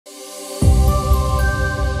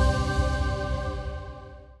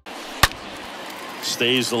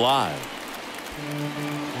stays alive.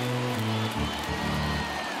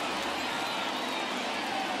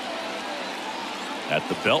 At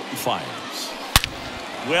the belt and fires.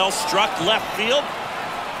 Well struck left field.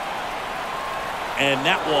 And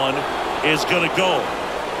that one is going to go.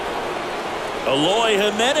 Eloy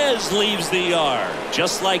Jimenez leaves the yard.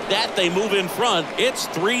 Just like that, they move in front. It's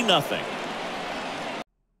 3-0.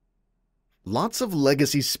 Lots of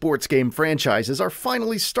legacy sports game franchises are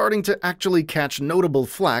finally starting to actually catch notable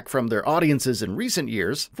flack from their audiences in recent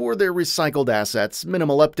years for their recycled assets,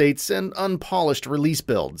 minimal updates, and unpolished release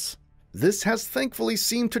builds. This has thankfully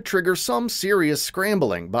seemed to trigger some serious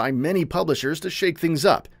scrambling by many publishers to shake things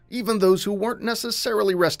up, even those who weren't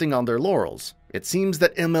necessarily resting on their laurels. It seems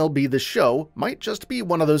that MLB The Show might just be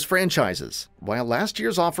one of those franchises. While last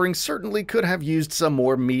year's offering certainly could have used some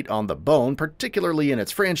more meat on the bone, particularly in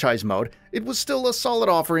its franchise mode, it was still a solid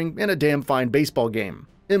offering and a damn fine baseball game.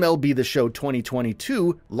 MLB The Show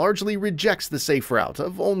 2022 largely rejects the safe route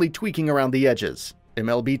of only tweaking around the edges.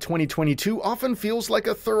 MLB 2022 often feels like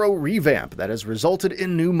a thorough revamp that has resulted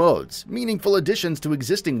in new modes, meaningful additions to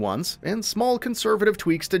existing ones, and small conservative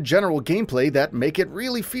tweaks to general gameplay that make it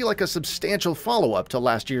really feel like a substantial follow-up to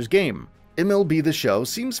last year's game. MLB The Show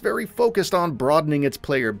seems very focused on broadening its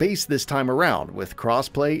player base this time around, with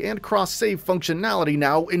cross-play and cross-save functionality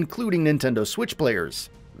now including Nintendo Switch players.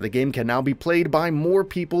 The game can now be played by more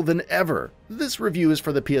people than ever. This review is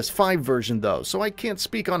for the PS5 version though, so I can't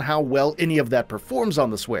speak on how well any of that performs on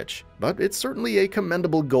the Switch, but it's certainly a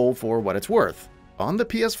commendable goal for what it's worth. On the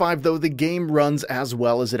PS5 though, the game runs as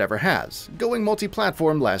well as it ever has. Going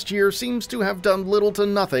multi-platform last year seems to have done little to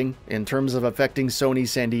nothing in terms of affecting Sony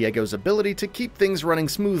San Diego's ability to keep things running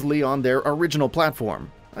smoothly on their original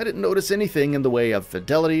platform. I didn't notice anything in the way of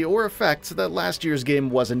fidelity or effects that last year's game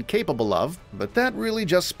wasn't capable of, but that really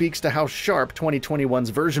just speaks to how sharp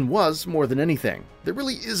 2021's version was more than anything. There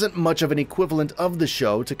really isn't much of an equivalent of the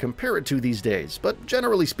show to compare it to these days, but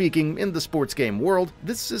generally speaking, in the sports game world,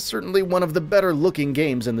 this is certainly one of the better looking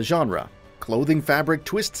games in the genre. Clothing fabric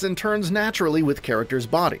twists and turns naturally with characters'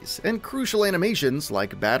 bodies, and crucial animations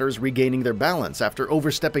like batters regaining their balance after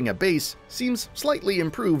overstepping a base seems slightly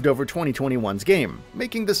improved over 2021's game,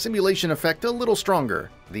 making the simulation effect a little stronger.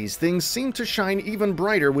 These things seem to shine even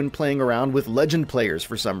brighter when playing around with legend players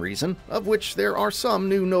for some reason, of which there are some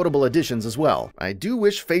new notable additions as well. I do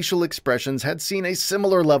wish facial expressions had seen a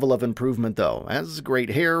similar level of improvement though, as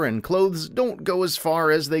great hair and clothes don't go as far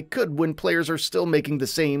as they could when players are still making the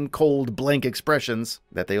same cold, blank expressions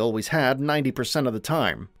that they always had 90% of the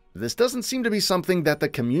time. This doesn't seem to be something that the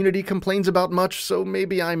community complains about much, so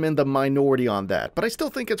maybe I'm in the minority on that, but I still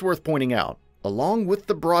think it's worth pointing out. Along with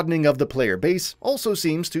the broadening of the player base, also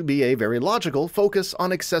seems to be a very logical focus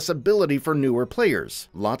on accessibility for newer players.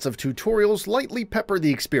 Lots of tutorials lightly pepper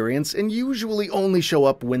the experience and usually only show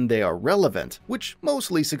up when they are relevant, which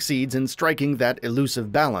mostly succeeds in striking that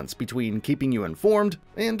elusive balance between keeping you informed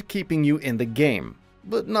and keeping you in the game.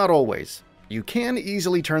 But not always. You can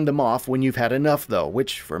easily turn them off when you've had enough though,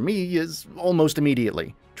 which for me is almost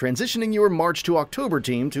immediately. Transitioning your March to October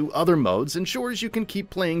team to other modes ensures you can keep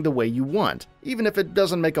playing the way you want, even if it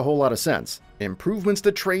doesn't make a whole lot of sense. Improvements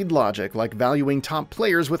to trade logic like valuing top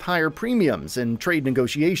players with higher premiums in trade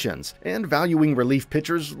negotiations, and valuing relief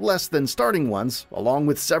pitchers less than starting ones, along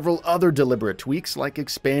with several other deliberate tweaks like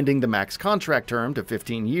expanding the max contract term to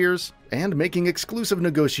 15 years, and making exclusive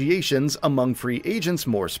negotiations among free agents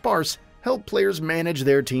more sparse, help players manage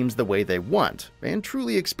their teams the way they want, and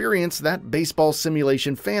truly experience that baseball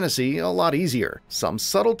simulation fantasy a lot easier. Some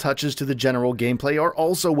subtle touches to the general gameplay are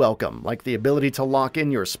also welcome, like the ability to lock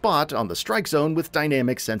in your spot on the strike zone with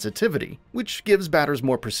dynamic sensitivity, which gives batters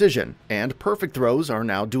more precision, and perfect throws are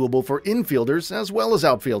now doable for infielders as well as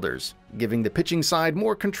outfielders, giving the pitching side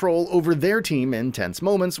more control over their team in tense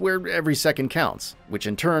moments where every second counts, which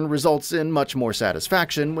in turn results in much more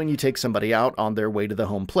satisfaction when you take somebody out on their way to the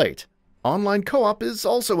home plate. Online co-op is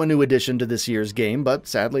also a new addition to this year's game, but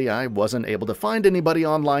sadly I wasn't able to find anybody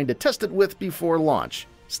online to test it with before launch.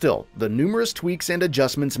 Still, the numerous tweaks and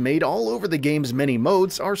adjustments made all over the game's many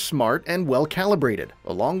modes are smart and well calibrated.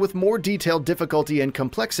 Along with more detailed difficulty and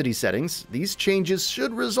complexity settings, these changes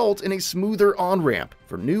should result in a smoother on-ramp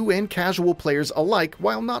for new and casual players alike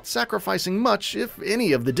while not sacrificing much, if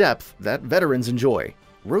any, of the depth that veterans enjoy.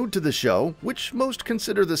 Road to the Show, which most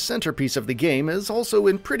consider the centerpiece of the game, is also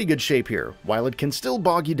in pretty good shape here, while it can still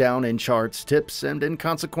bog you down in charts, tips, and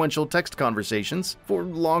inconsequential text conversations. For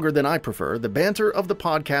longer than I prefer, the banter of the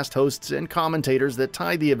podcast hosts and commentators that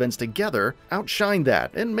tie the events together outshine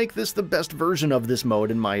that and make this the best version of this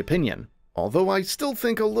mode in my opinion. Although I still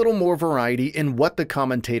think a little more variety in what the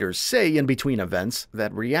commentators say in between events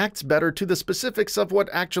that reacts better to the specifics of what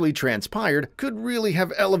actually transpired could really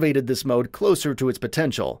have elevated this mode closer to its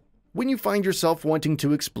potential. When you find yourself wanting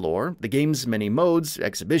to explore, the game's many modes,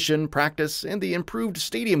 exhibition, practice, and the improved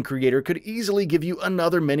stadium creator could easily give you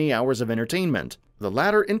another many hours of entertainment. The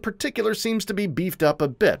latter in particular seems to be beefed up a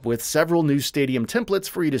bit with several new stadium templates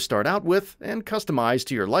for you to start out with and customize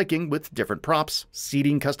to your liking with different props,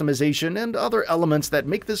 seating customization, and other elements that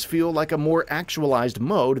make this feel like a more actualized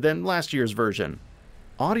mode than last year's version.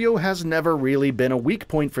 Audio has never really been a weak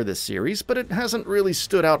point for this series, but it hasn't really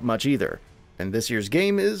stood out much either. And this year's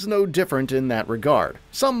game is no different in that regard.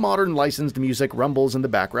 Some modern licensed music rumbles in the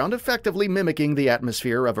background, effectively mimicking the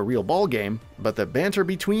atmosphere of a real ball game, but the banter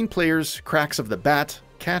between players, cracks of the bat,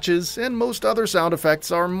 catches, and most other sound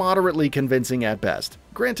effects are moderately convincing at best.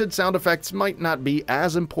 Granted, sound effects might not be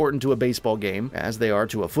as important to a baseball game as they are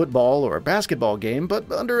to a football or a basketball game,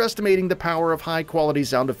 but underestimating the power of high-quality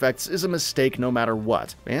sound effects is a mistake no matter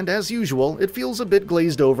what, and as usual, it feels a bit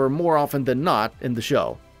glazed over more often than not in the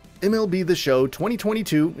show. MLB The Show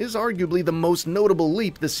 2022 is arguably the most notable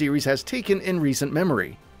leap the series has taken in recent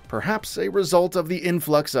memory. Perhaps a result of the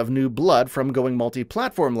influx of new blood from going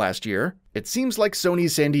multi-platform last year, it seems like Sony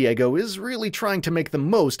San Diego is really trying to make the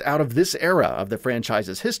most out of this era of the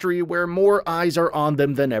franchise's history where more eyes are on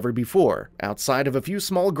them than ever before. Outside of a few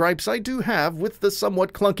small gripes I do have with the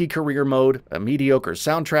somewhat clunky career mode, a mediocre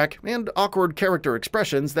soundtrack, and awkward character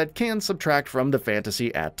expressions that can subtract from the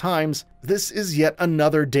fantasy at times, this is yet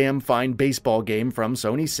another damn fine baseball game from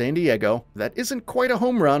Sony San Diego that isn't quite a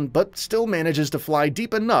home run but still manages to fly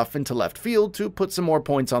deep enough into left field to put some more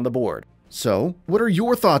points on the board. So, what are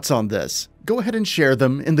your thoughts on this? Go ahead and share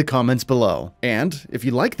them in the comments below. And if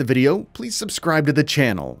you like the video, please subscribe to the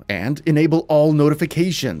channel and enable all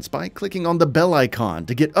notifications by clicking on the bell icon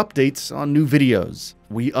to get updates on new videos.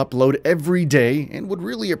 We upload every day and would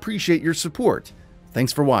really appreciate your support.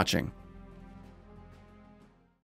 Thanks for watching.